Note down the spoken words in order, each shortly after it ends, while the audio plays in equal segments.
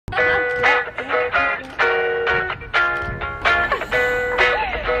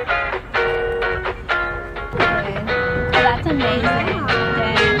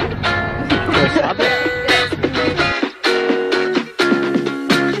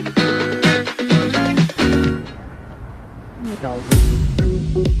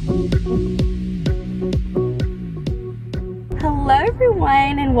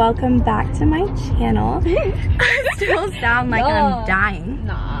welcome back to my channel. I still sound like I'm dying.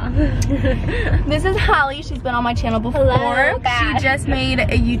 Nah. This is Hallie. She's been on my channel before. Hello, she just made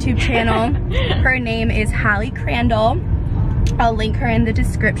a YouTube channel. Her name is Hallie Crandall. I'll link her in the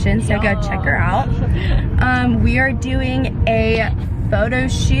description, so go check her out. We are doing a photo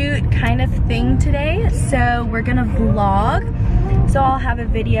shoot kind of thing today, so we're gonna vlog. So I'll have a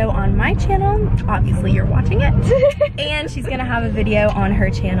video on my channel, obviously you're watching it, and she's gonna have a video on her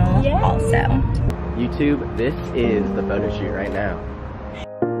channel also. YouTube, this is the photo shoot right now.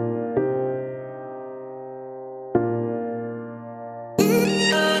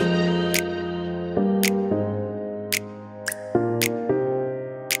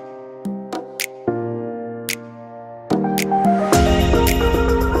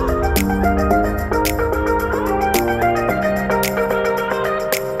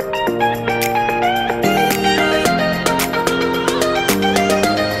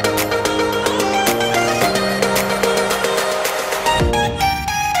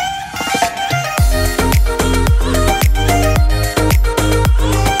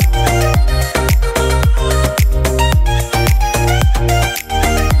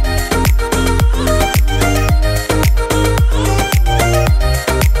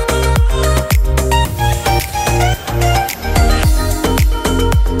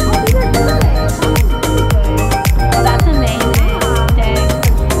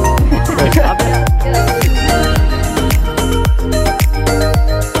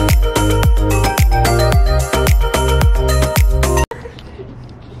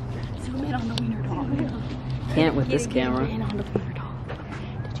 Can't with this camera. Did you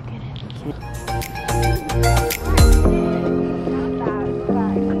get it?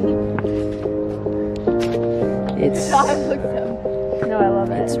 It's No, I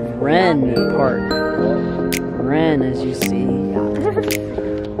love it. it's Wren Park. Wren, as you see.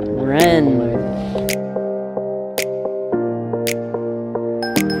 Wren.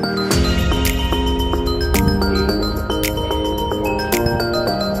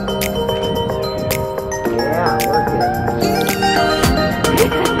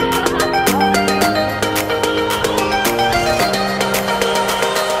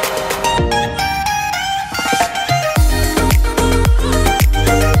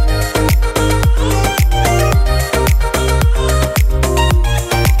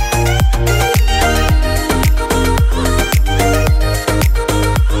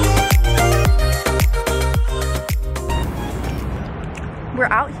 We're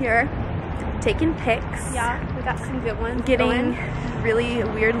out here taking pics. Yeah, we got some good ones. Getting really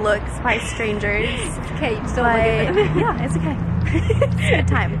weird looks by strangers. Okay, you still But look at them. yeah, it's okay. It's a good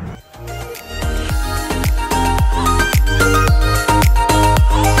time.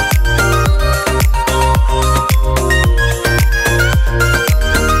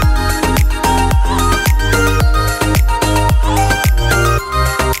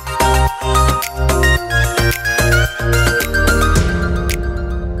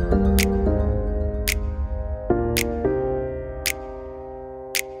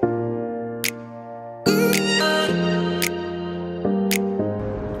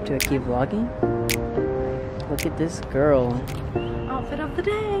 Do I keep vlogging? Look at this girl. Outfit of the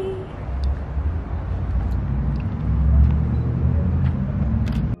day.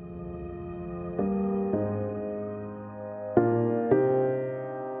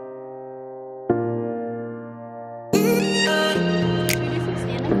 Should we do some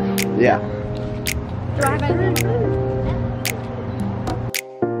standing? Yeah. Do I have anything?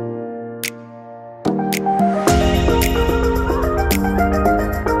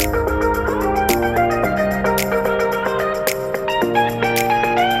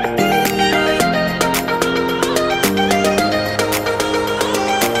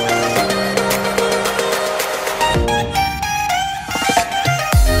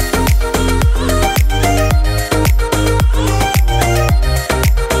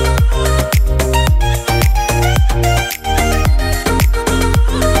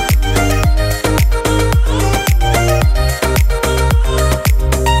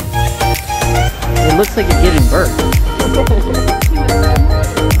 It looks like you're giving birth.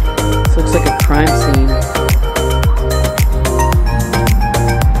 This looks like a crime scene.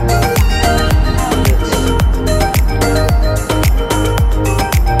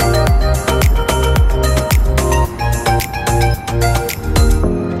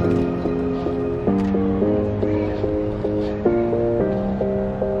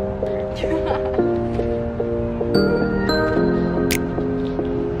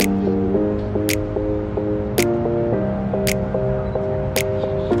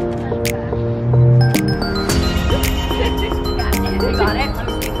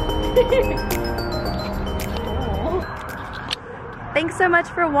 Thanks so much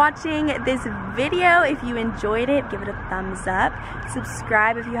for watching this video. If you enjoyed it, give it a thumbs up.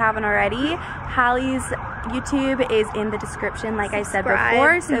 Subscribe if you haven't already. Hallie's YouTube is in the description, like I said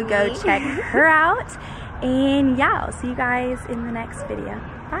before, so go check her out. And yeah, I'll see you guys in the next video.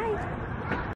 Bye.